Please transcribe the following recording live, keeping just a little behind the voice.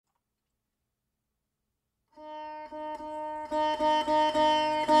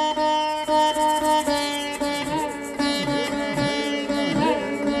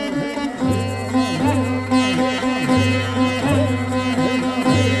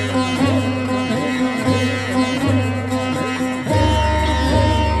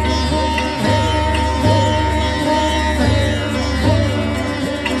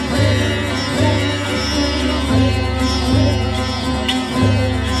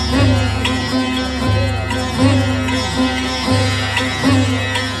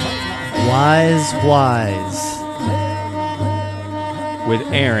Wise with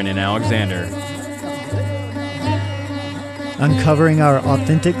Aaron and Alexander, uncovering our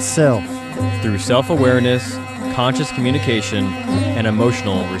authentic self through self-awareness, conscious communication, and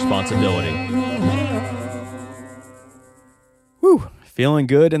emotional responsibility. Woo! Feeling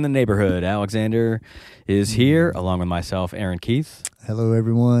good in the neighborhood. Alexander is here, along with myself, Aaron Keith. Hello,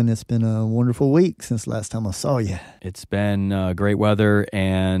 everyone. It's been a wonderful week since last time I saw you. It's been great weather,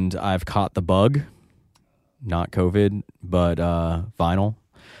 and I've caught the bug. Not COVID, but vinyl.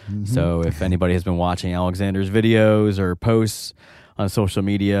 Mm-hmm. So if anybody has been watching Alexander's videos or posts on social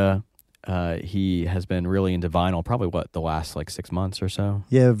media, he has been really into vinyl, probably, the last 6 months or so?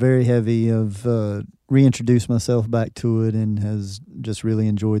 Yeah, very heavy. I've reintroduced myself back to it and has just really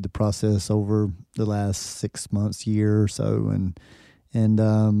enjoyed the process over the last 6 months, year or so, and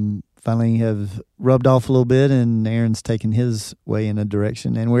finally have rubbed off a little bit, and Aaron's taken his way in a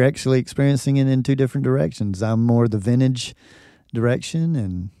direction, and we're actually experiencing it in two different directions. I'm more the vintage direction,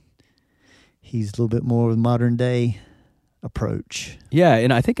 and he's a little bit more of the modern day approach. Yeah,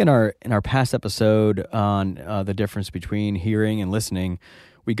 and I think in our past episode on the difference between hearing and listening,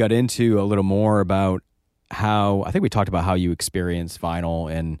 we got into a little more about how, I think we talked about how you experience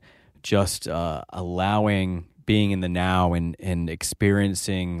vinyl and just allowing being in the now and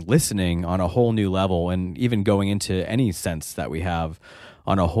experiencing listening on a whole new level, and even going into any sense that we have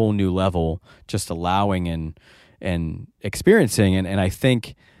on a whole new level, just allowing and experiencing. And I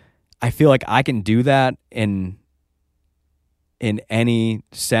feel like I can do that in any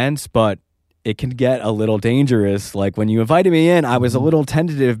sense, but it can get a little dangerous. Like when you invited me in, I was a little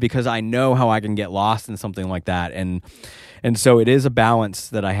tentative because I know how I can get lost in something like that. And so it is a balance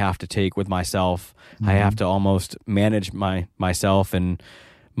that I have to take with myself. Mm-hmm. I have to almost manage myself and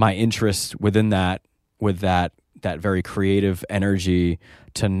my interests within that, with that very creative energy,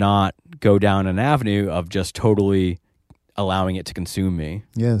 to not go down an avenue of just totally allowing it to consume me.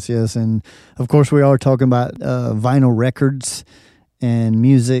 Yes. And of course we are talking about vinyl records and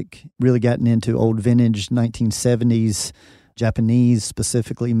music, really gotten into old vintage 1970s, Japanese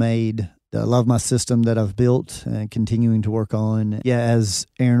specifically made. I love my system that I've built and continuing to work on. Yeah, as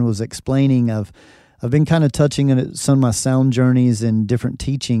Aaron was explaining, I've been kind of touching on some of my sound journeys and different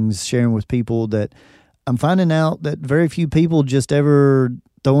teachings, sharing with people that I'm finding out that very few people just ever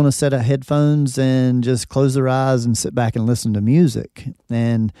throw on a set of headphones and just close their eyes and sit back and listen to music.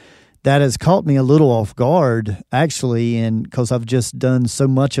 And that has caught me a little off guard, actually, and because I've just done so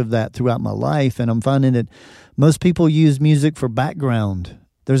much of that throughout my life, and I'm finding that most people use music for background.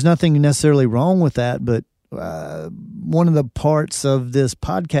 There's nothing necessarily wrong with that, but one of the parts of this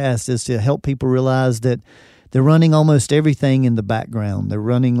podcast is to help people realize that they're running almost everything in the background. They're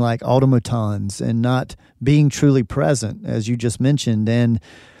running like automatons and not being truly present, as you just mentioned. And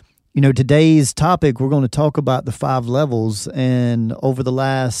today's topic, we're going to talk about the 5 levels. And over the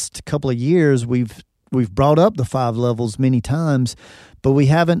last couple of years, we've brought up the 5 levels many times, but we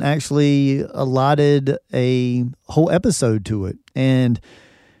haven't actually allotted a whole episode to it. And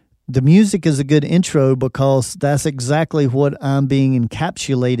the music is a good intro, because that's exactly what I'm being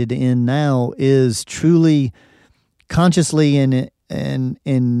encapsulated in now, is truly consciously and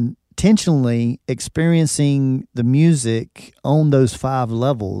intentionally experiencing the music on those 5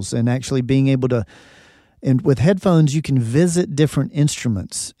 levels, and actually being able to, and with headphones, you can visit different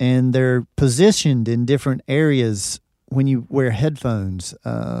instruments, and they're positioned in different areas when you wear headphones,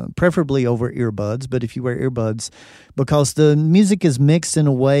 preferably over earbuds, but if you wear earbuds, because the music is mixed in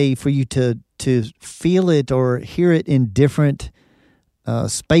a way for you to feel it or hear it in different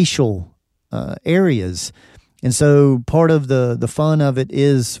spatial areas. And so part of the fun of it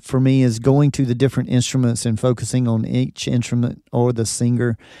is, for me, is going to the different instruments and focusing on each instrument or the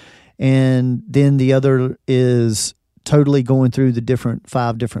singer. And then the other is totally going through the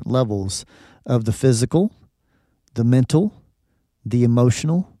 5 different levels of the physical, the mental, the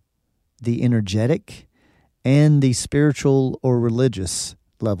emotional, the energetic, and the spiritual or religious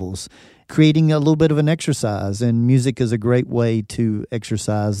levels, creating a little bit of an exercise. And music is a great way to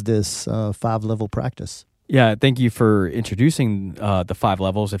exercise this 5-level practice. Yeah, thank you for introducing the 5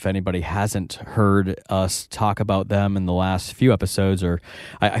 levels. If anybody hasn't heard us talk about them in the last few episodes, or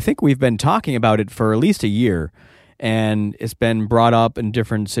I think we've been talking about it for at least a year, and it's been brought up in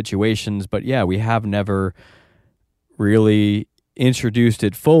different situations. But yeah, we have never really introduced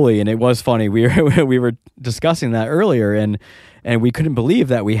it fully. And it was funny. We were discussing that earlier, and we couldn't believe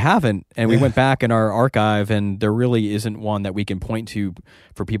that we haven't. And we went back in our archive, and there really isn't one that we can point to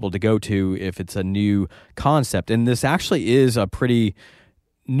for people to go to if it's a new concept. And this actually is a pretty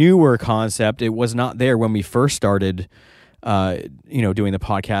newer concept. It was not there when we first started, doing the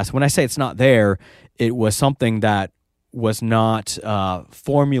podcast. When I say it's not there, it was something that was not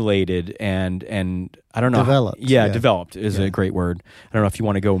formulated and I don't know. Developed. Developed is a great word. I don't know if you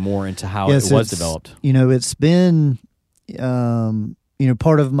want to go more into how it was developed. It's been,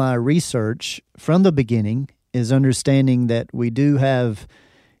 part of my research from the beginning is understanding that we do have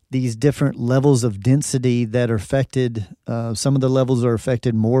these different levels of density that are affected. Some of the levels are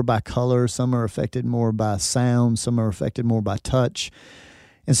affected more by color. Some are affected more by sound. Some are affected more by touch.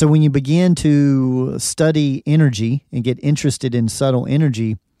 And so when you begin to study energy and get interested in subtle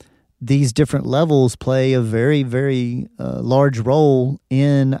energy, these different levels play a very, very large role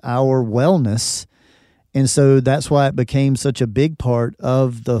in our wellness. And so that's why it became such a big part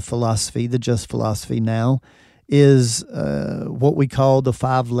of the philosophy, the Just philosophy now, is what we call the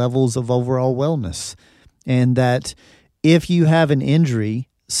 5 levels of overall wellness. And that if you have an injury,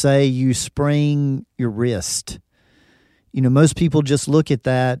 say you sprain your wrist, most people just look at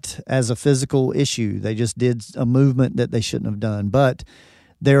that as a physical issue. They just did a movement that they shouldn't have done. But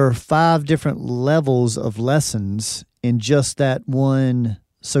there are 5 different levels of lessons in just that one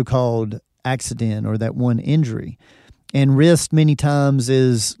so-called accident or that one injury. And wrist many times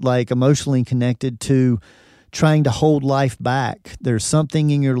is like emotionally connected to trying to hold life back. There's something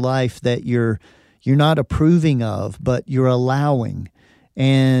in your life that you're not approving of, but you're allowing.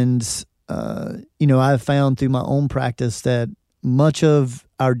 And I've found through my own practice that much of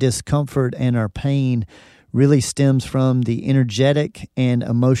our discomfort and our pain really stems from the energetic and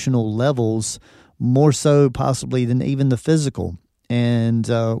emotional levels, more so possibly than even the physical. And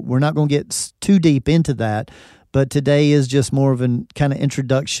we're not going to get too deep into that, but today is just more of a kind of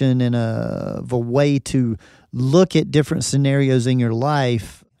introduction and of a way to look at different scenarios in your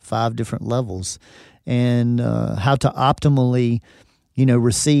life, 5 different levels, and how to optimally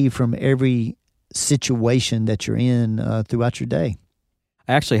receive from every situation that you're in throughout your day.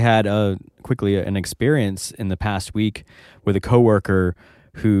 I actually had an experience in the past week with a coworker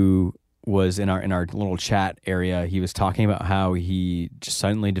who was in our little chat area. He was talking about how he just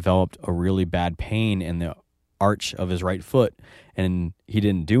suddenly developed a really bad pain in the arch of his right foot, and he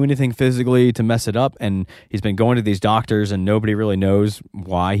didn't do anything physically to mess it up, and he's been going to these doctors and nobody really knows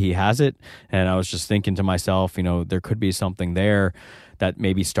why he has it. And I was just thinking to myself, there could be something there that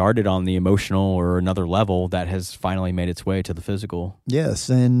maybe started on the emotional or another level that has finally made its way to the physical. Yes,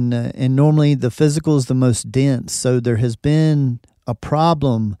 and normally the physical is the most dense, so there has been a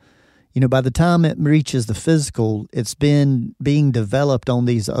problem. By the time it reaches the physical, it's been being developed on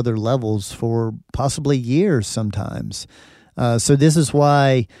these other levels for possibly years sometimes. So this is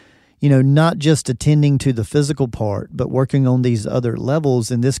why, not just attending to the physical part, but working on these other levels.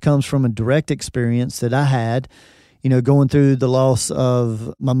 And this comes from a direct experience that I had, going through the loss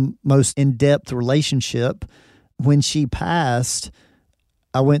of my most in-depth relationship. When she passed,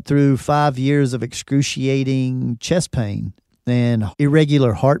 I went through 5 years of excruciating chest pain and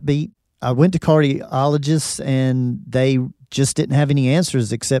irregular heartbeat. I went to cardiologists, and they just didn't have any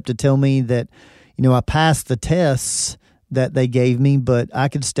answers except to tell me that, I passed the tests that they gave me, but I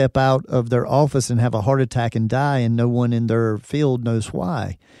could step out of their office and have a heart attack and die, and no one in their field knows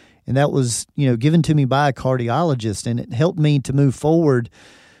why. And that was, given to me by a cardiologist, and it helped me to move forward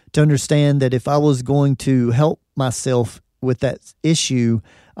to understand that if I was going to help myself with that issue,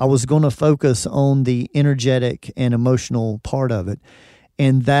 I was going to focus on the energetic and emotional part of it.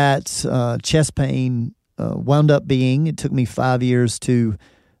 And that chest pain wound up being, it took me 5 years to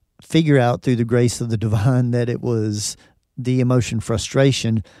figure out through the grace of the divine that it was the emotion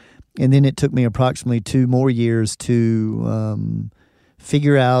frustration. And then it took me approximately 2 more years to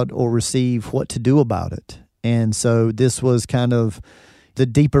figure out or receive what to do about it. And so this was kind of the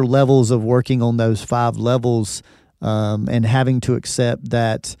deeper levels of working on those 5 levels and having to accept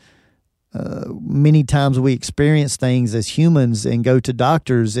that many times we experience things as humans and go to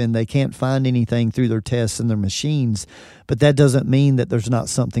doctors and they can't find anything through their tests and their machines, but that doesn't mean that there's not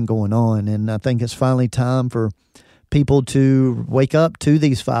something going on. And I think it's finally time for people to wake up to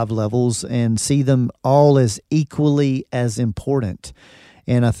these 5 levels and see them all as equally as important.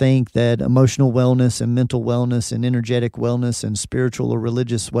 And I think that emotional wellness and mental wellness and energetic wellness and spiritual or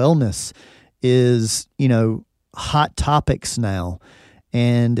religious wellness is, hot topics now.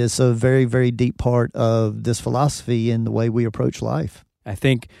 And it's a very, very deep part of this philosophy and the way we approach life. I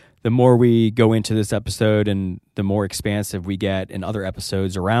think the more we go into this episode and the more expansive we get in other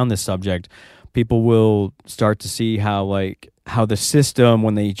episodes around this subject, people will start to see how the system,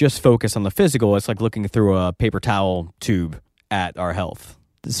 when they just focus on the physical, it's like looking through a paper towel tube at our health.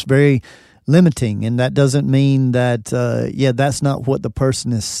 It's very limiting, and that doesn't mean that, that's not what the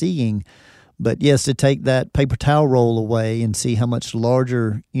person is seeing. But yes, to take that paper towel roll away and see how much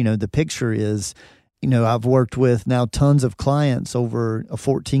larger, the picture is. I've worked with now tons of clients over a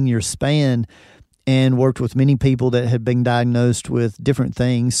 14-year span and worked with many people that had been diagnosed with different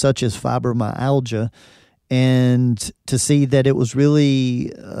things, such as fibromyalgia. And to see that it was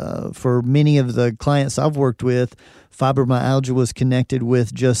really, for many of the clients I've worked with, fibromyalgia was connected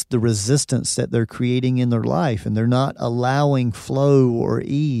with just the resistance that they're creating in their life, and they're not allowing flow or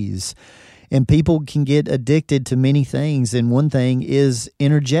ease. And people can get addicted to many things, and one thing is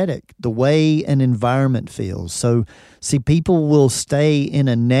energetic, the way an environment feels. So, see, people will stay in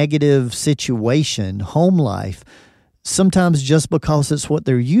a negative situation, home life, sometimes just because it's what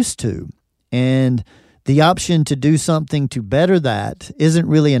they're used to. And the option to do something to better that isn't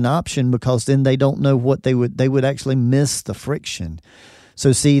really an option, because then they don't know what they would actually miss the friction.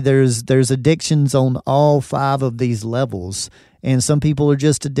 So see, there's addictions on all 5 of these levels, and some people are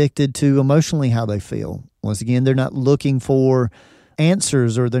just addicted to emotionally how they feel. Once again, they're not looking for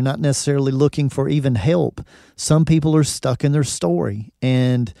answers, or they're not necessarily looking for even help. Some people are stuck in their story,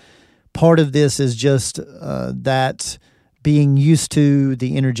 and part of this is just that being used to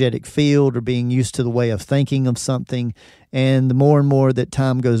the energetic field, or being used to the way of thinking of something. And the more and more that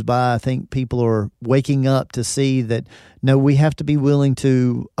time goes by, I think people are waking up to see that, no, we have to be willing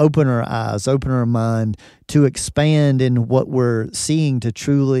to open our eyes, open our mind, to expand in what we're seeing, to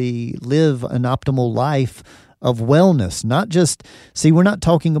truly live an optimal life of wellness. Not just, see, we're not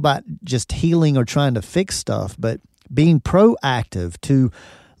talking about just healing or trying to fix stuff, but being proactive, to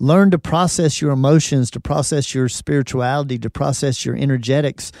learn to process your emotions, to process your spirituality, to process your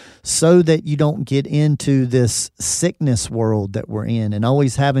energetics, so that you don't get into this sickness world that we're in and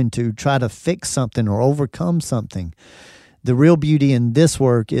always having to try to fix something or overcome something. The real beauty in this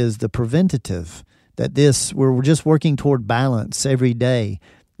work is the preventative, that we're just working toward balance every day,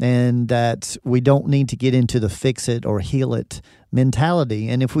 and that we don't need to get into the fix it or heal it mentality.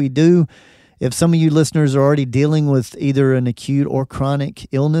 And if we do, if some of you listeners are already dealing with either an acute or chronic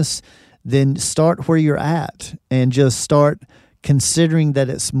illness, then start where you're at and just start considering that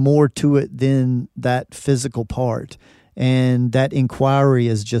it's more to it than that physical part. And that inquiry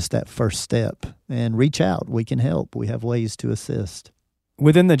is just that first step. And reach out. We can help. We have ways to assist.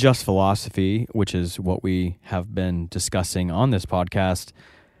 Within the Just philosophy, which is what we have been discussing on this podcast,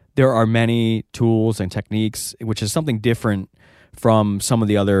 there are many tools and techniques, which is something different from some of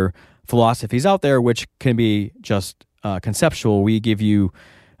the other philosophies out there, which can be just conceptual. We give you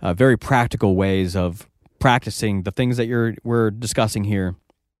very practical ways of practicing the things that we're discussing here,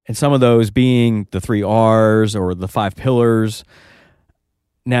 and some of those being the 3 R's or the 5 pillars.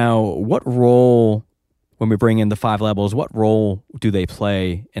 Now, what role, when we bring in the 5 levels, what role do they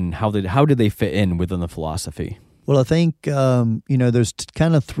play, and how do they fit in within the philosophy? Well, I think there's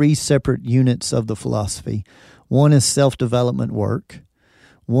kind of 3 separate units of the philosophy. One is self-development work.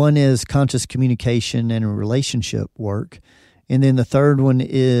 One is conscious communication and relationship work. And then the third one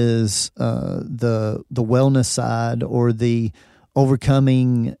is the wellness side, or the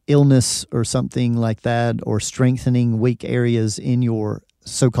overcoming illness or something like that, or strengthening weak areas in your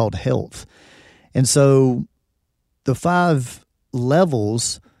so-called health. And so the 5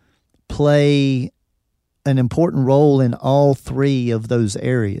 levels play an important role in all 3 of those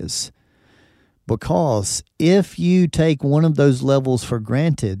areas. Because if you take one of those levels for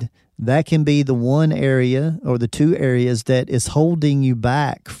granted, that can be the one area or the 2 areas that is holding you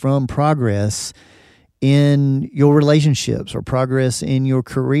back from progress in your relationships, or progress in your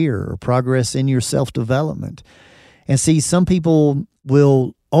career, or progress in your self-development. And see, some people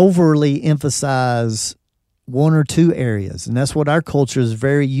will overly emphasize 1 or 2 areas, and that's what our culture is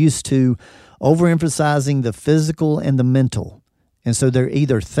very used to, overemphasizing the physical and the mental. And so they're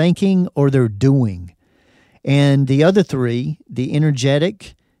either thinking or they're doing. And the other 3, the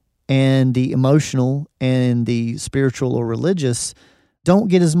energetic and the emotional and the spiritual or religious, don't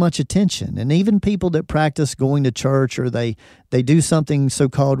get as much attention. And even people that practice going to church, or they do something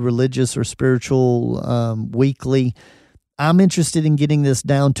so-called religious or spiritual weekly, I'm interested in getting this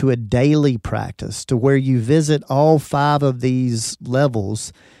down to a daily practice to where you visit all 5 of these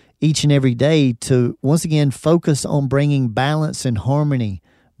levels each and every day to, once again, focus on bringing balance and harmony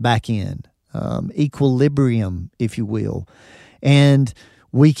back in, equilibrium, if you will. And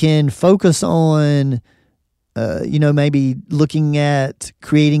we can focus on, maybe looking at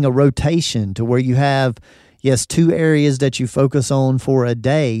creating a rotation to where you have, yes, 2 areas that you focus on for a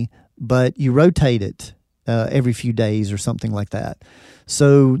day, but you rotate it every few days or something like that.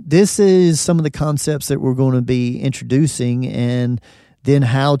 So this is some of the concepts that we're going to be introducing, and then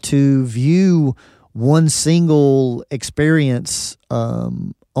how to view one single experience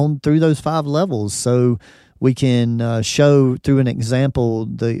on through those 5 levels. So we can show through an example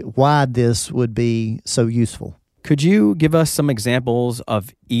why this would be so useful. Could you give us some examples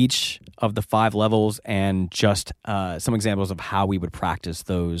of each of the 5 levels and just some examples of how we would practice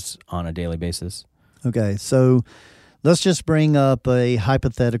those on a daily basis? Okay, so let's just bring up a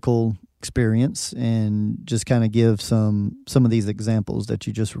hypothetical experience and just kind of give some of these examples that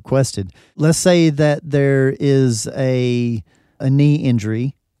you just requested. Let's say that there is a knee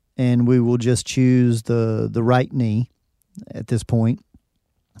injury, and we will just choose the right knee at this point.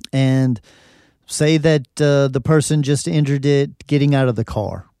 And say that the person just injured it getting out of the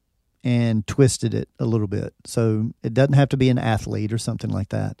car and twisted it a little bit. So it doesn't have to be an athlete or something like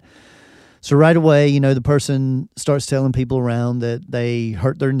that. So right away, the person starts telling people around that they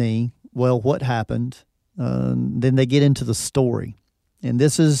hurt their knee. Well, what happened? Then they get into the story. And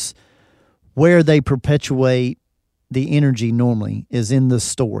this is where they perpetuate the energy normally, is in the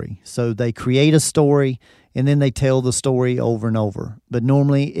story. So they create a story, and then they tell the story over and over. But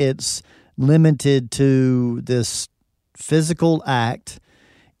normally it's limited to this physical act,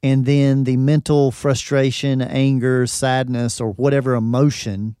 and then the mental frustration, anger, sadness, or whatever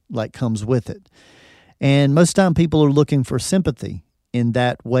emotion comes with it. And most time people are looking for sympathy in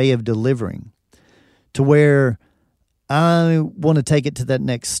that way of delivering, to where I want to take it to that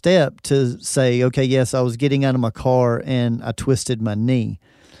next step to say, okay, yes, I was getting out of my car and I twisted my knee,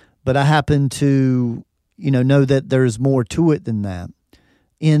 but I happen to, know that there's more to it than that.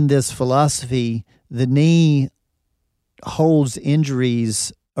 In this philosophy, the knee holds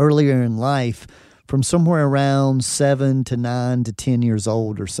injuries earlier in life from somewhere around 7 to 9 to 10 years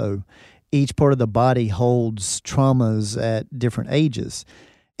old or so. Each part of the body holds traumas at different ages.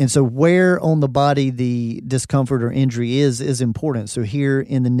 And so where on the body the discomfort or injury is important. So here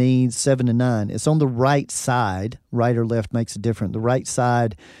in the knee, 7 to 9, it's on the right side. Right or left makes a difference. The right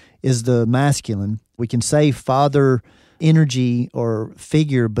side is the masculine. We can say father energy or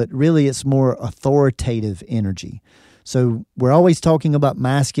figure, but really it's more authoritative energy. So we're always talking about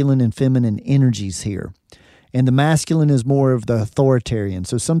masculine and feminine energies here. And the masculine is more of the authoritarian.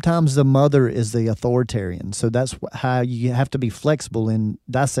 So sometimes the mother is the authoritarian. So that's how you have to be flexible in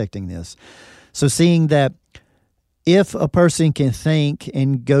dissecting this. So seeing that if a person can think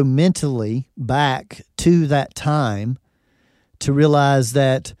and go mentally back to that time to realize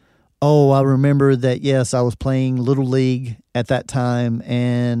that, oh, I remember that, yes, I was playing Little League at that time,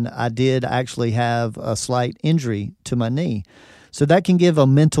 and I did actually have a slight injury to my knee. So that can give a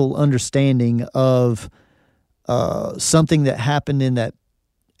mental understanding of something that happened in that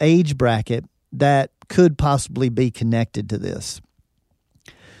age bracket that could possibly be connected to this.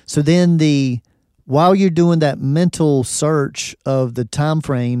 So then while you're doing that mental search of the time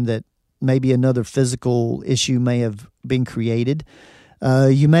frame that maybe another physical issue may have been created,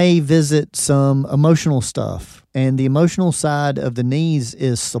 you may visit some emotional stuff. And the emotional side of the knees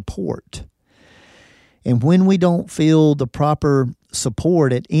is support. And when we don't feel the proper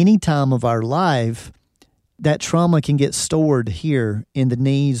support at any time of our life, that trauma can get stored here in the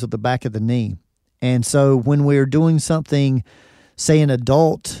knees or the back of the knee. And so when we're doing something, say in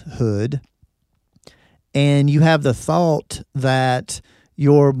adulthood, and you have the thought that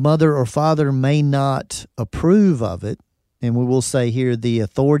your mother or father may not approve of it, and we will say here the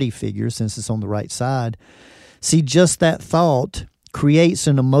authority figure, since it's on the right side, see, just that thought creates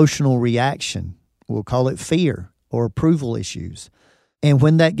an emotional reaction. We'll call it fear or approval issues. And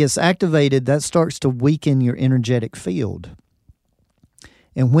when that gets activated, that starts to weaken your energetic field.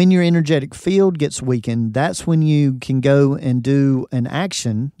 And when your energetic field gets weakened, that's when you can go and do an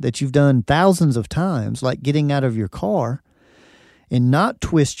action that you've done thousands of times, like getting out of your car, and not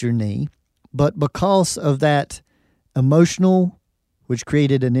twist your knee, but because of that emotional, which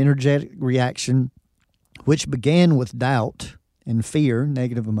created an energetic reaction, which began with doubt and fear,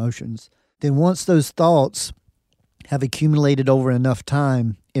 negative emotions, then once those thoughts have accumulated over enough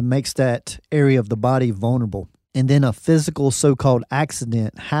time, it makes that area of the body vulnerable. And then a physical so-called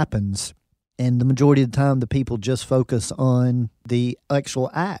accident happens, And the majority of the time, the people just focus on the actual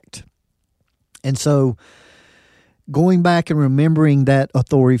act. And so going back and remembering that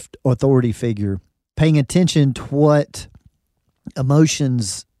authority figure, paying attention to what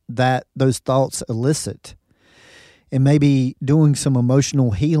emotions that those thoughts elicit, and maybe doing some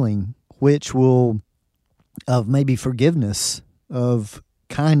emotional healing, which will, of maybe forgiveness, of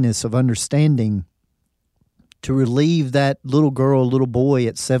kindness, of understanding, to relieve that little girl, little boy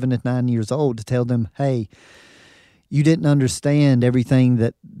at 7 to 9 years old, to tell them, hey, you didn't understand everything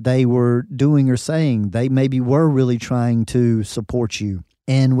that they were doing or saying. They maybe were really trying to support you.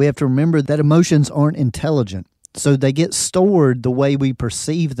 And we have to remember that emotions aren't intelligent. So they get stored the way we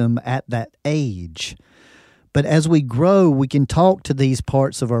perceive them at that age. But as we grow, we can talk to these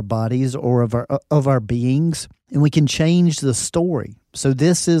parts of our bodies or of our beings, and we can change the story. So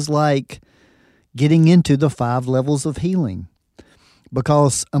this is like getting into the 5 levels of healing.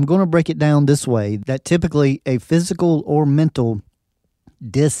 Because I'm going to break it down this way, that typically a physical or mental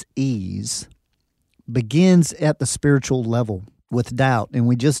dis-ease begins at the spiritual level with doubt. And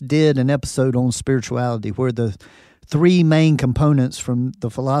we just did an episode on spirituality where the 3 main components from the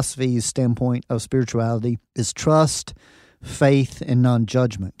philosophy's standpoint of spirituality is trust, faith, and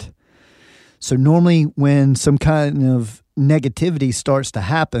non-judgment. So normally when some kind of negativity starts to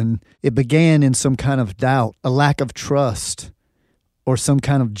happen, it began in some kind of doubt, a lack of trust, or some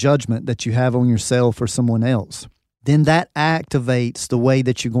kind of judgment that you have on yourself or someone else. Then that activates the way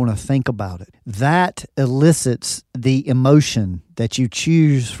that you're going to think about it. That elicits the emotion that you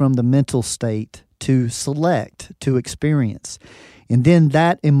choose from the mental state to select, to experience. And then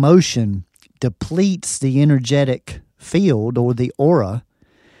that emotion depletes the energetic field or the aura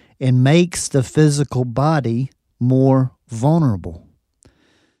and makes the physical body more vulnerable.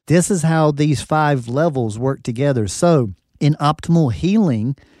 This is how these 5 levels work together. So, in optimal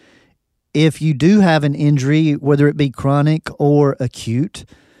healing, if you do have an injury, whether it be chronic or acute,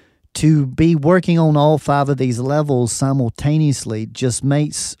 to be working on all 5 of these levels simultaneously just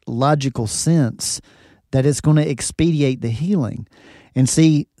makes logical sense that it's going to expedite the healing. And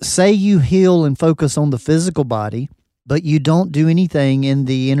see, say you heal and focus on the physical body, but you don't do anything in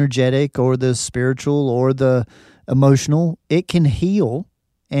the energetic or the spiritual or the emotional, it can heal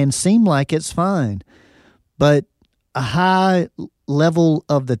and seem like it's fine. But a high level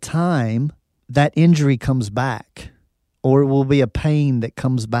of the time, that injury comes back, or it will be a pain that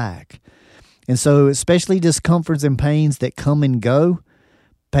comes back. And so especially discomforts and pains that come and go,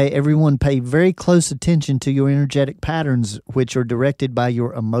 everyone pay very close attention to your energetic patterns, which are directed by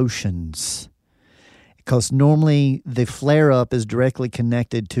your emotions. Because normally the flare-up is directly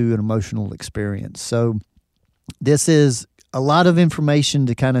connected to an emotional experience. So this is a lot of information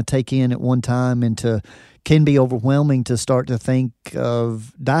to kind of take in at one time, and can be overwhelming to start to think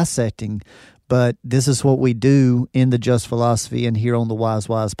of dissecting. But this is what we do in the Just Philosophy and here on the Wise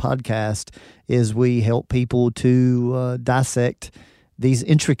podcast, is we help people to dissect these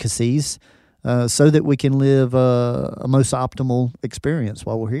intricacies so that we can live a most optimal experience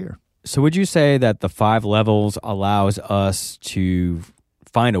while we're here. So would you say that the 5 levels allows us to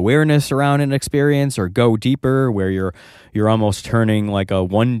find awareness around an experience or go deeper, where you're almost turning like a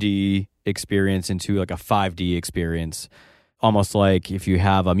 1D experience into like a 5D experience? Almost like if you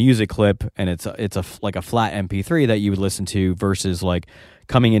have a music clip and it's like a flat MP3 that you would listen to, versus like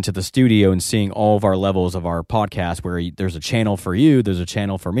coming into the studio and seeing all of our levels of our podcast, where there's a channel for you, there's a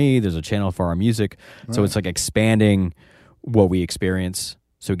channel for me, there's a channel for our music. Right. So it's like expanding what we experience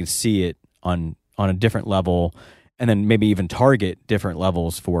so we can see it on a different level, and then maybe even target different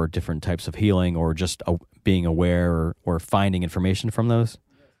levels for different types of healing, or just being aware or finding information from those.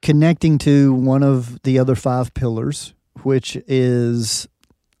 Connecting to one of the other 5 pillars, which is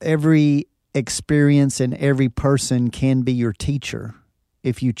every experience and every person can be your teacher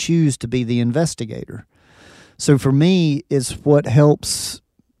if you choose to be the investigator. So for me, it's what helps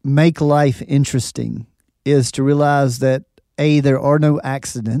make life interesting is to realize that, A, there are no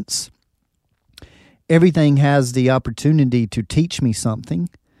accidents. Everything has the opportunity to teach me something.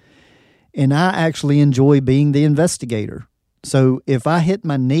 And I actually enjoy being the investigator. So if I hit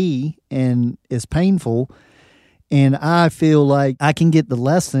my knee and it's painful, and I feel like I can get the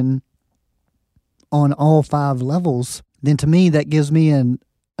lesson on all 5 levels, then to me that gives me an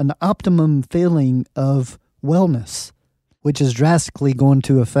optimum feeling of wellness, which is drastically going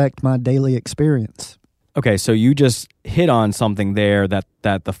to affect my daily experience. Okay, so you just hit on something there, that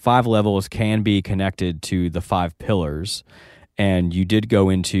the 5 levels can be connected to the 5 pillars. And you did go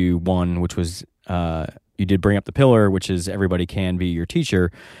into one, which was, you did bring up the pillar, which is everybody can be your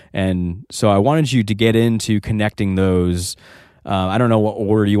teacher. And so I wanted you to get into connecting those I don't know what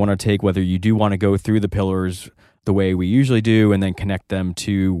order you want to take, whether you do want to go through the pillars the way we usually do and then connect them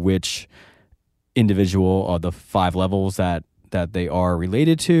to which individual or the 5 levels that they are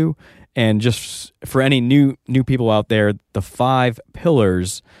related to. And just for any new people out there, the 5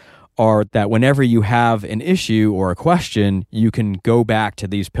 pillars are that whenever you have an issue or a question, you can go back to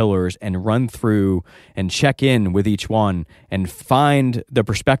these pillars and run through and check in with each one and find the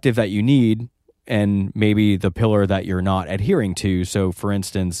perspective that you need and maybe the pillar that you're not adhering to. So for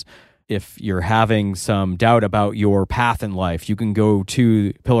instance, if you're having some doubt about your path in life, you can go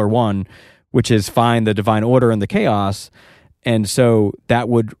to pillar 1, which is find the divine order in the chaos. And so that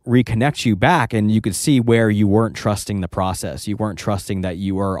would reconnect you back, and you could see where you weren't trusting the process. You weren't trusting that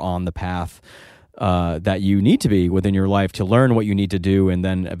you are on the path that you need to be within your life to learn what you need to do, and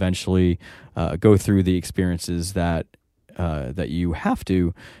then eventually go through the experiences that you have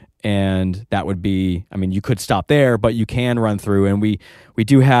to. And that would be, I mean, you could stop there, but you can run through. And we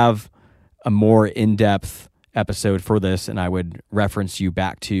do have a more in-depth episode for this, and I would reference you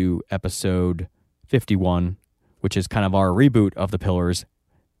back to episode 51, which is kind of our reboot of the pillars.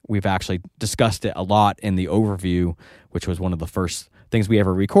 We've actually discussed it a lot in the overview, which was one of the first things we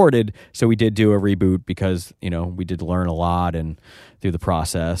ever recorded. So we did do a reboot because, we did learn a lot and through the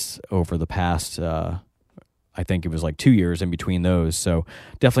process over the past, I think it was like 2 years in between those. So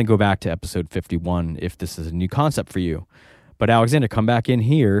definitely go back to episode 51 if this is a new concept for you. But Alexander, come back in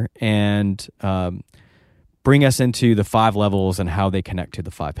here and bring us into the 5 levels and how they connect to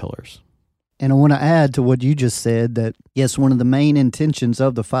the 5 pillars. And I want to add to what you just said that, yes, one of the main intentions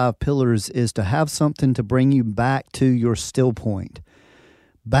of the 5 pillars is to have something to bring you back to your still point,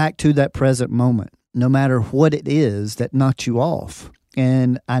 back to that present moment, no matter what it is that knocked you off.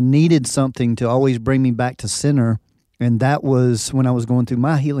 And I needed something to always bring me back to center, and that was when I was going through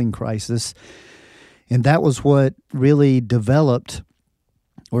my healing crisis. And that was what really developed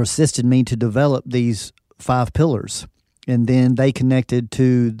or assisted me to develop these 5 pillars. And then they connected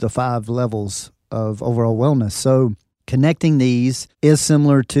to the 5 levels of overall wellness. So connecting these is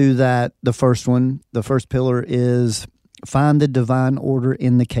similar to that. The first one, the first pillar is find the divine order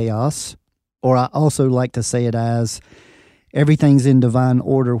in the chaos. Or I also like to say it as everything's in divine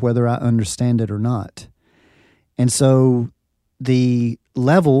order, whether I understand it or not. And so the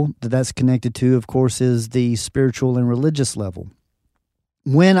level that's connected to, of course, is the spiritual and religious level.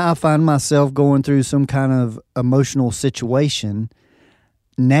 When I find myself going through some kind of emotional situation,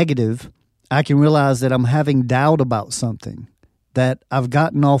 negative, I can realize that I'm having doubt about something, that I've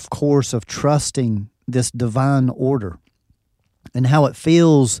gotten off course of trusting this divine order, and how it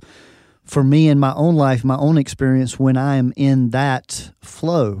feels for me in my own life, my own experience, when I am in that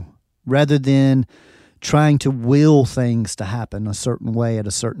flow, rather than trying to will things to happen a certain way at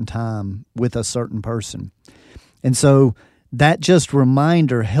a certain time with a certain person. And so that just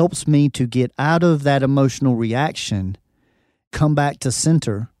reminder helps me to get out of that emotional reaction, come back to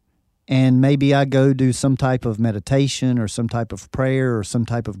center, and maybe I go do some type of meditation or some type of prayer or some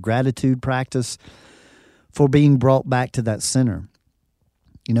type of gratitude practice for being brought back to that center.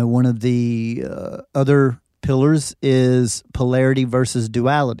 One of the other pillars is polarity versus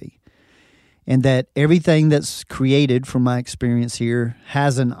duality, and that everything that's created from my experience here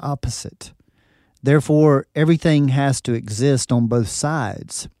has an opposite. Therefore, everything has to exist on both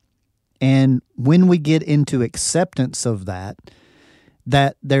sides. And when we get into acceptance of that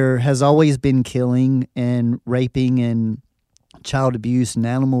there has always been killing and raping and child abuse and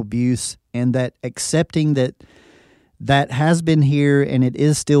animal abuse, and that accepting that has been here and it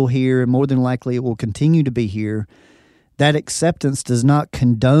is still here and more than likely it will continue to be here, that acceptance does not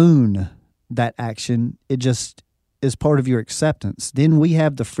condone that action. It just is part of your acceptance. Then we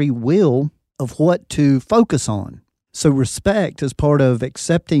have the free will of what to focus on. So respect is part of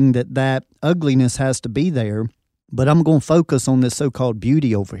accepting that ugliness has to be there, but I'm going to focus on this so-called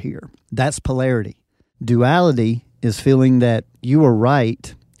beauty over here. That's polarity. Duality is feeling that you are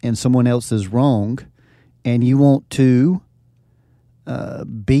right and someone else is wrong, and you want to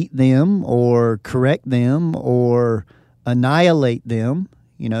beat them or correct them or annihilate them.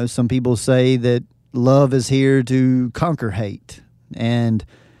 Some people say that love is here to conquer hate, and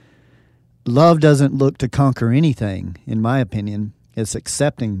love doesn't look to conquer anything, in my opinion. It's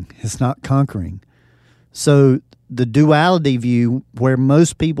accepting. It's not conquering. So the duality view, where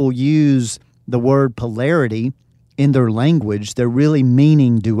most people use the word polarity in their language, they're really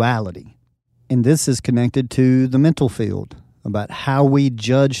meaning duality. And this is connected to the mental field, about how we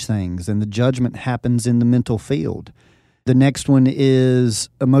judge things, and the judgment happens in the mental field. The next one is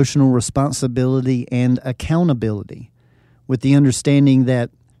emotional responsibility and accountability, with the understanding that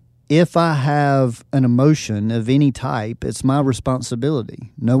if I have an emotion of any type, it's my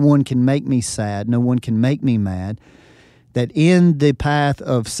responsibility. No one can make me sad. No one can make me mad. That in the path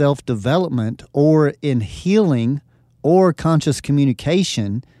of self-development or in healing or conscious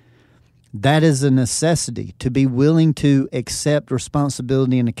communication, that is a necessity, to be willing to accept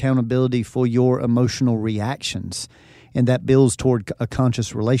responsibility and accountability for your emotional reactions. And that builds toward a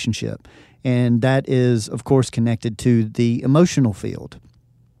conscious relationship. And that is, of course, connected to the emotional field.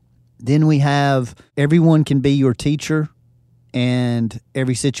 Then we have everyone can be your teacher and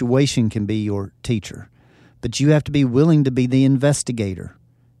every situation can be your teacher. But you have to be willing to be the investigator.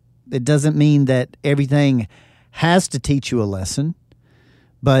 It doesn't mean that everything has to teach you a lesson,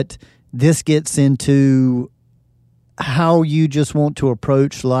 but this gets into how you just want to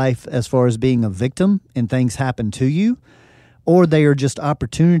approach life as far as being a victim and things happen to you, or they are just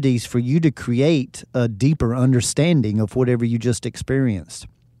opportunities for you to create a deeper understanding of whatever you just experienced.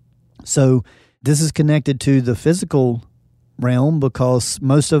 So this is connected to the physical realm because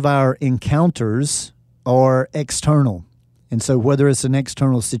most of our encounters are external. And so whether it's an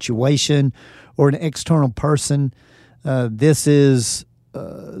external situation or an external person, this is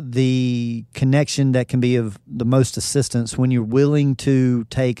the connection that can be of the most assistance when you're willing to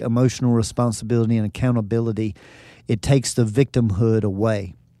take emotional responsibility and accountability. It takes the victimhood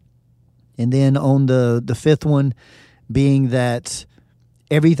away. And then on the fifth one being that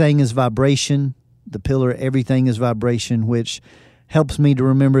everything is vibration, the pillar everything is vibration, which helps me to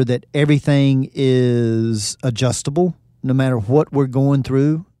remember that everything is adjustable no matter what we're going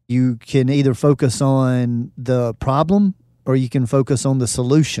through. You can either focus on the problem or you can focus on the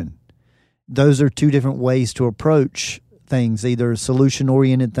solution. Those are two different ways to approach things, either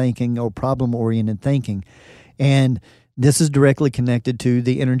solution-oriented thinking or problem-oriented thinking. And this is directly connected to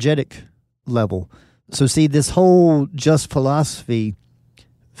the energetic level. So see, this whole just philosophy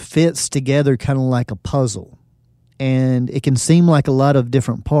fits together kind of like a puzzle. And it can seem like a lot of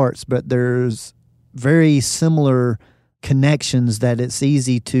different parts, but there's very similar connections that it's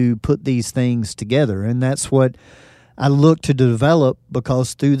easy to put these things together. And that's what I look to develop,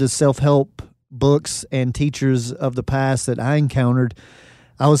 because through the self-help books and teachers of the past that I encountered,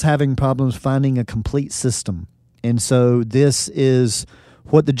 I was having problems finding a complete system. And so this is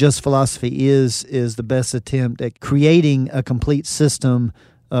what the Just Philosophy is the best attempt at creating a complete system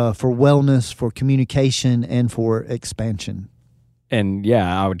for wellness, for communication, and for expansion. And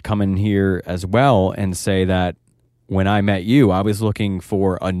yeah, I would come in here as well and say that when I met you, I was looking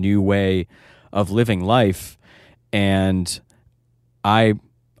for a new way of living life, and I'm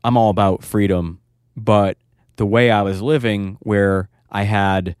all about freedom, but the way I was living, where I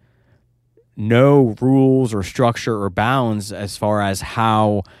had no rules or structure or bounds as far as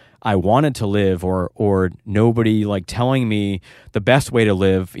how I wanted to live, or nobody like telling me the best way to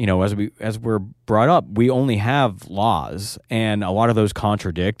live. You know, as we're brought up, we only have laws, and a lot of those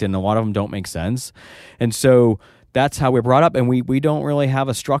contradict, and a lot of them don't make sense. And so that's how we're brought up, and we don't really have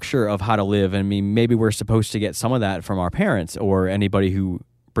a structure of how to live. I mean, maybe we're supposed to get some of that from our parents or anybody who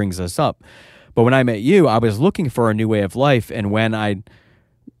brings us up. But when I met you, I was looking for a new way of life, and when I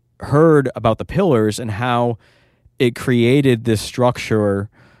heard about the pillars and how it created this structure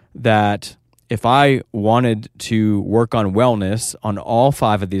that if I wanted to work on wellness on all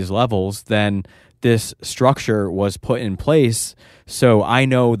 5 of these levels, then this structure was put in place so I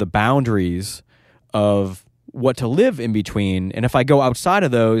know the boundaries of what to live in between. And if I go outside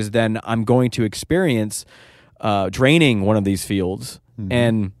of those, then I'm going to experience draining one of these fields. Mm-hmm.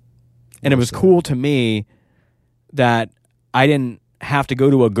 And it was cool to me that I didn't have to go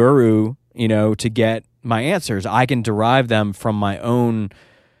to a guru, to get my answers. I can derive them from my own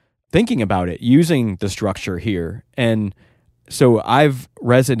thinking about it, using the structure here. And so I've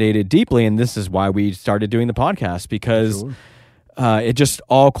resonated deeply, and this is why we started doing the podcast, because it just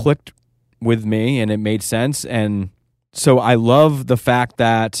all clicked with me and it made sense. And so I love the fact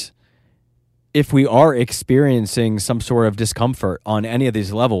that if we are experiencing some sort of discomfort on any of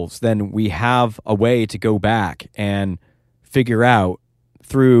these levels, then we have a way to go back and figure out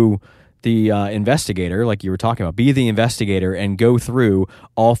through the investigator, like you were talking about, be the investigator and go through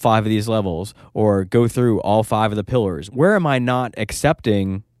all 5 of these levels, or go through all 5 of the pillars. Where am I not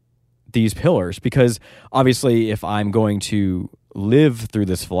accepting these pillars? Because obviously if I'm going to live through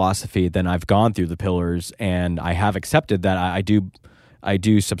this philosophy, then I've gone through the pillars and I have accepted that I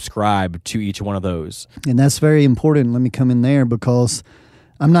do subscribe to each one of those. And that's very important. Let me come in there, because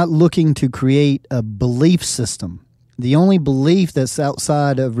I'm not looking to create a belief system. The only belief that's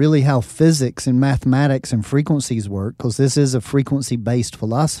outside of really how physics and mathematics and frequencies work, because this is a frequency-based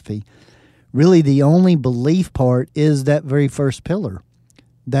philosophy, really the only belief part is that very first pillar.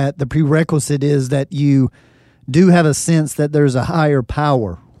 that the prerequisite is that you do have a sense that there's a higher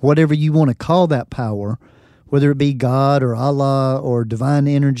power, whatever you want to call that power, whether it be God or Allah or divine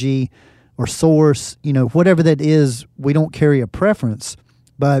energy or source, whatever that is, we don't carry a preference.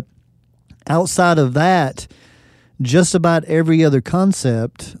 But outside of that, just about every other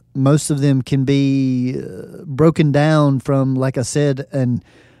concept, most of them can be broken down from, like I said,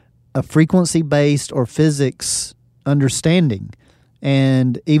 a frequency-based or physics understanding.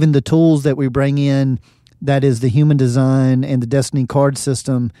 And even the tools that we bring in, that is the human design and the destiny card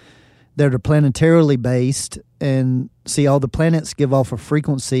system, that are planetarily based, and see, all the planets give off a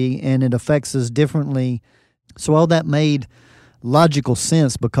frequency and it affects us differently. So all that made logical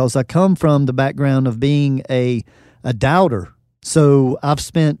sense because I come from the background of being a doubter. So I've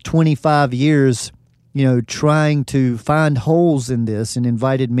spent 25 years, trying to find holes in this, and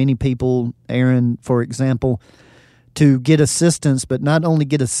invited many people, Aaron, for example, to get assistance, but not only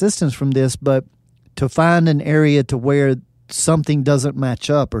get assistance from this, but to find an area to where something doesn't match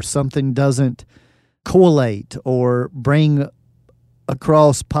up or something doesn't correlate or bring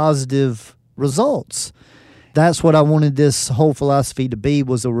across positive results. That's what I wanted this whole philosophy to be,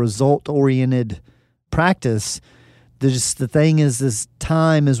 was a result-oriented practice. The thing is, this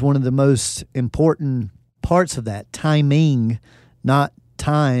time is one of the most important parts of that. Timing, not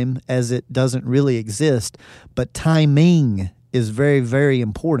time as it doesn't really exist, but timing is very, very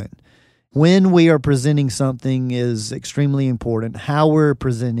important. When we are presenting something is extremely important. How we're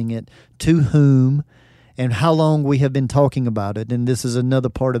presenting it, to whom, and how long we have been talking about it. And this is another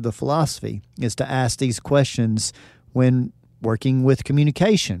part of the philosophy, is to ask these questions when working with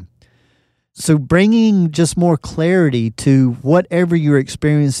communication. So bringing just more clarity to whatever you're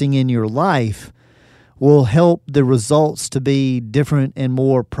experiencing in your life will help the results to be different and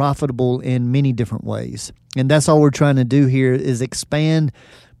more profitable in many different ways. And that's all we're trying to do here, is expand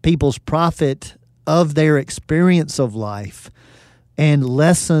people's profit of their experience of life and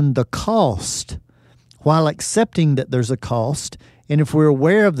lessen the cost while accepting that there's a cost. And if we're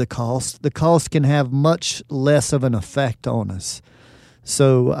aware of the cost can have much less of an effect on us.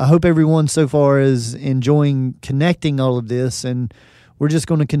 So I hope everyone so far is enjoying connecting all of this, and we're just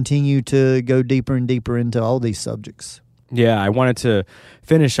going to continue to go deeper and deeper into all these subjects. Yeah, I wanted to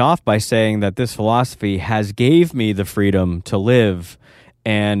finish off by saying that this philosophy has gave me the freedom to live,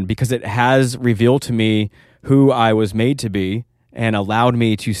 and because it has revealed to me who I was made to be and allowed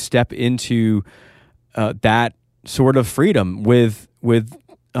me to step into that sort of freedom with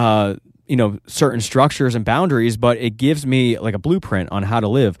certain structures and boundaries, but it gives me like a blueprint on how to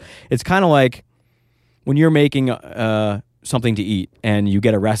live. It's kind of like when you're making something to eat and you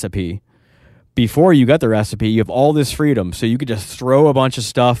get a recipe. Before you get the recipe, you have all this freedom, so you could just throw a bunch of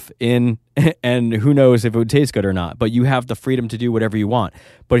stuff in, and who knows if it would taste good or not, but you have the freedom to do whatever you want.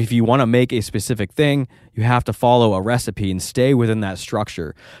 But if you want to make a specific thing, you have to follow a recipe and stay within that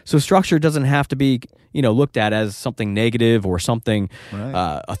structure. So structure doesn't have to be, looked at as something negative or something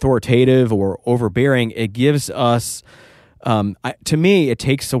authoritative or overbearing. It gives us, to me, it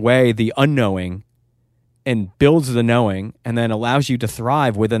takes away the unknowing and builds the knowing, and then allows you to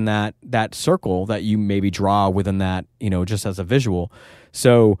thrive within that circle that you maybe draw within that, just as a visual.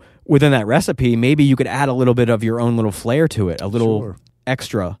 So within that recipe, maybe you could add a little bit of your own little flair to it, a little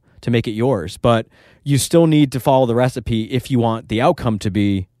extra to make it yours. But you still need to follow the recipe if you want the outcome to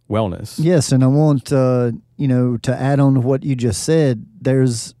be wellness. Yes, and I want to add on to what you just said.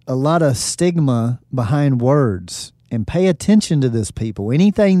 There's a lot of stigma behind words. And pay attention to this, people.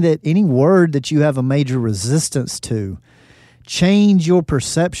 Any word that you have a major resistance to, change your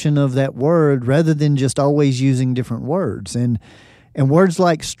perception of that word rather than just always using different words. And words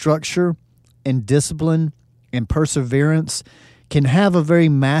like structure and discipline and perseverance can have a very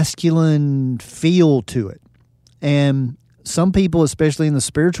masculine feel to it. And some people, especially in the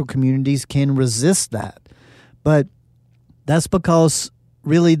spiritual communities, can resist that. But that's because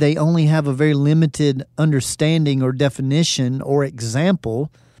really they only have a very limited understanding or definition or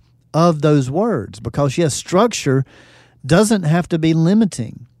example of those words. Because, yes, structure doesn't have to be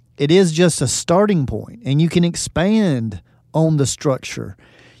limiting. It is just a starting point, and you can expand on the structure.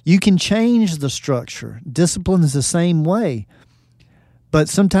 You can change the structure. Discipline is the same way. But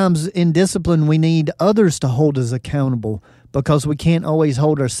sometimes in discipline, we need others to hold us accountable because we can't always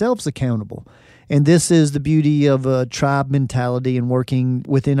hold ourselves accountable. And this is the beauty of a tribe mentality and working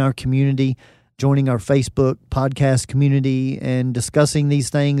within our community, joining our Facebook podcast community and discussing these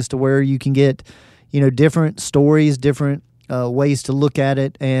things to where you can get, different stories, different ways to look at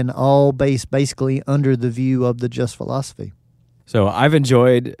it, and all based basically under the view of the Just Philosophy. So I've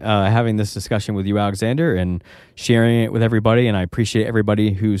enjoyed having this discussion with you, Alexander, and sharing it with everybody. And I appreciate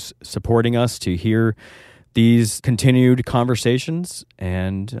everybody who's supporting us to hear these continued conversations.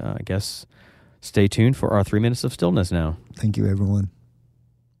 And I guess stay tuned for our 3 minutes of stillness now. Thank you, everyone.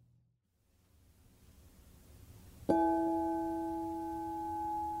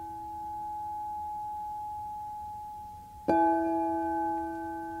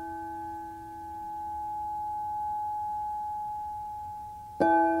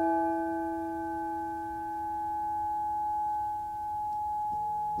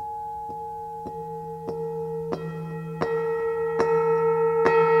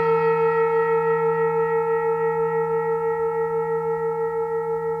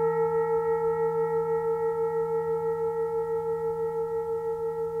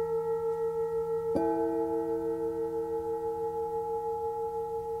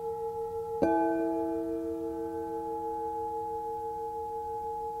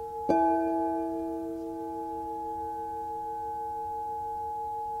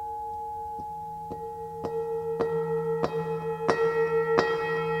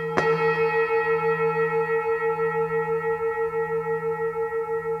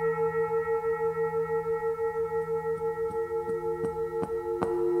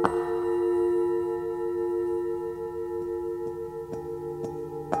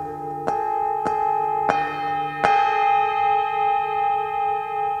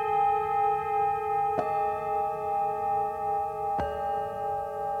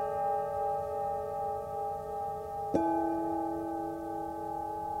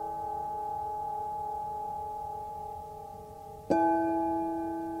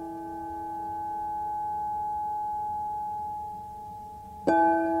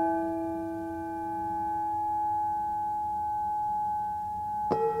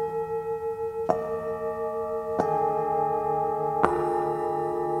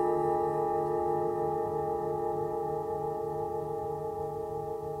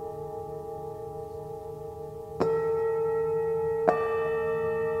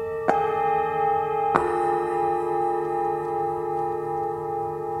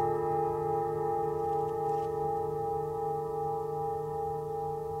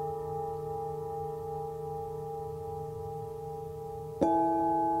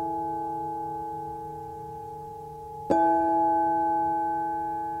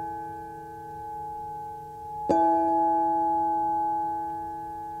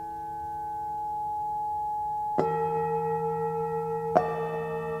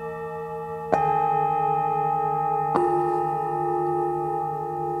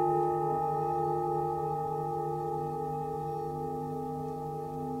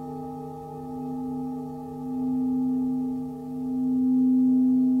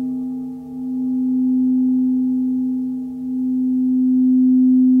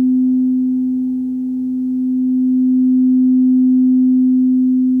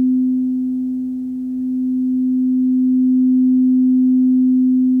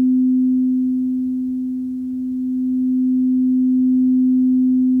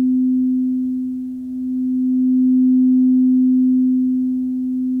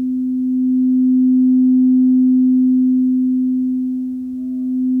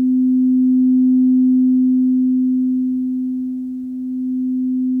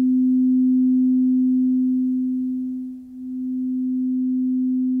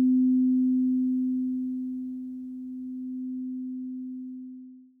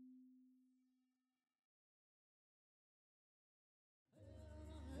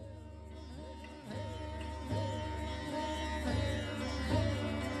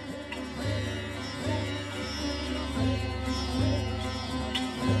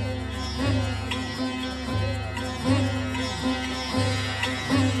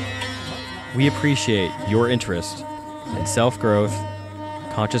 We appreciate your interest in self-growth,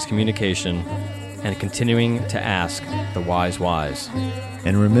 conscious communication, and continuing to ask the wise whys.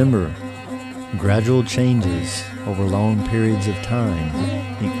 And remember, gradual changes over long periods of time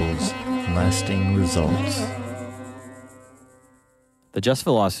equals lasting results. The Just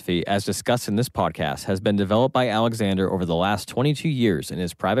Philosophy, as discussed in this podcast, has been developed by Alexander over the last 22 years in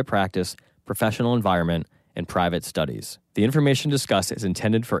his private practice, professional environment, and private studies. The information discussed is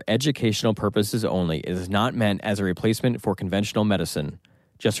intended for educational purposes only. It is not meant as a replacement for conventional medicine.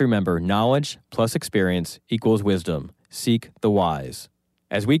 Just remember, knowledge plus experience equals wisdom. Seek the wise.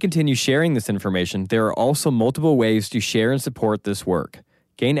 As we continue sharing this information, there are also multiple ways to share and support this work.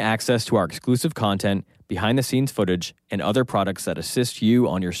 Gain access to our exclusive content, behind-the-scenes footage, and other products that assist you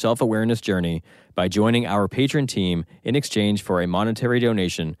on your self-awareness journey by joining our patron team in exchange for a monetary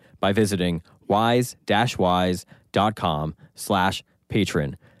donation by visiting wise-wise.com/support.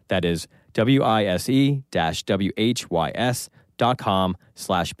 wise.com/patron. That is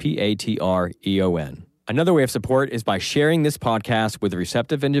wise-wys.com/PATREON. Another way of support is by sharing this podcast with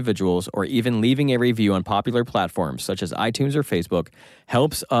receptive individuals or even leaving a review on popular platforms such as iTunes or Facebook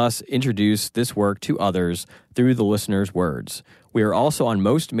helps us introduce this work to others through the listener's words. We are also on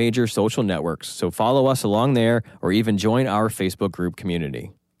most major social networks, so follow us along there or even join our Facebook group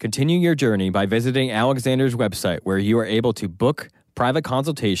community. Continue your journey by visiting Alexander's website, where you are able to book private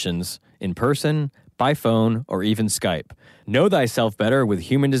consultations in person, by phone, or even Skype. Know thyself better with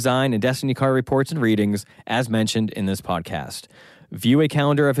human design and destiny card reports and readings, as mentioned in this podcast. View a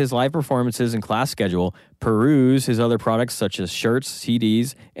calendar of his live performances and class schedule, peruse his other products such as shirts,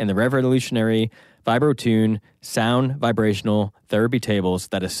 CDs, and the revolutionary VibroTune sound vibrational therapy tables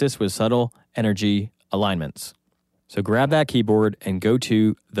that assist with subtle energy alignments. So grab that keyboard and go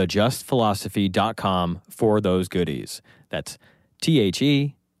to thejustphilosophy.com for those goodies. That's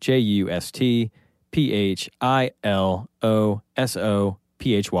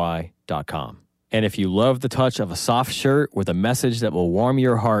thejustphilosophy.com. And if you love the touch of a soft shirt with a message that will warm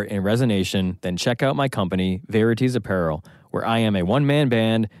your heart in resonation, then check out my company, Verities Apparel, where I am a one-man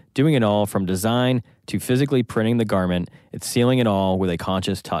band doing it all from design to physically printing the garment and sealing it all with a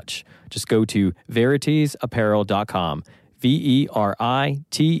conscious touch. Just go to veritiesapparel.com,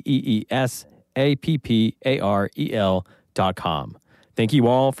 VERITEESAPPAREL.com. Thank you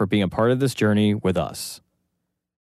all for being a part of this journey with us.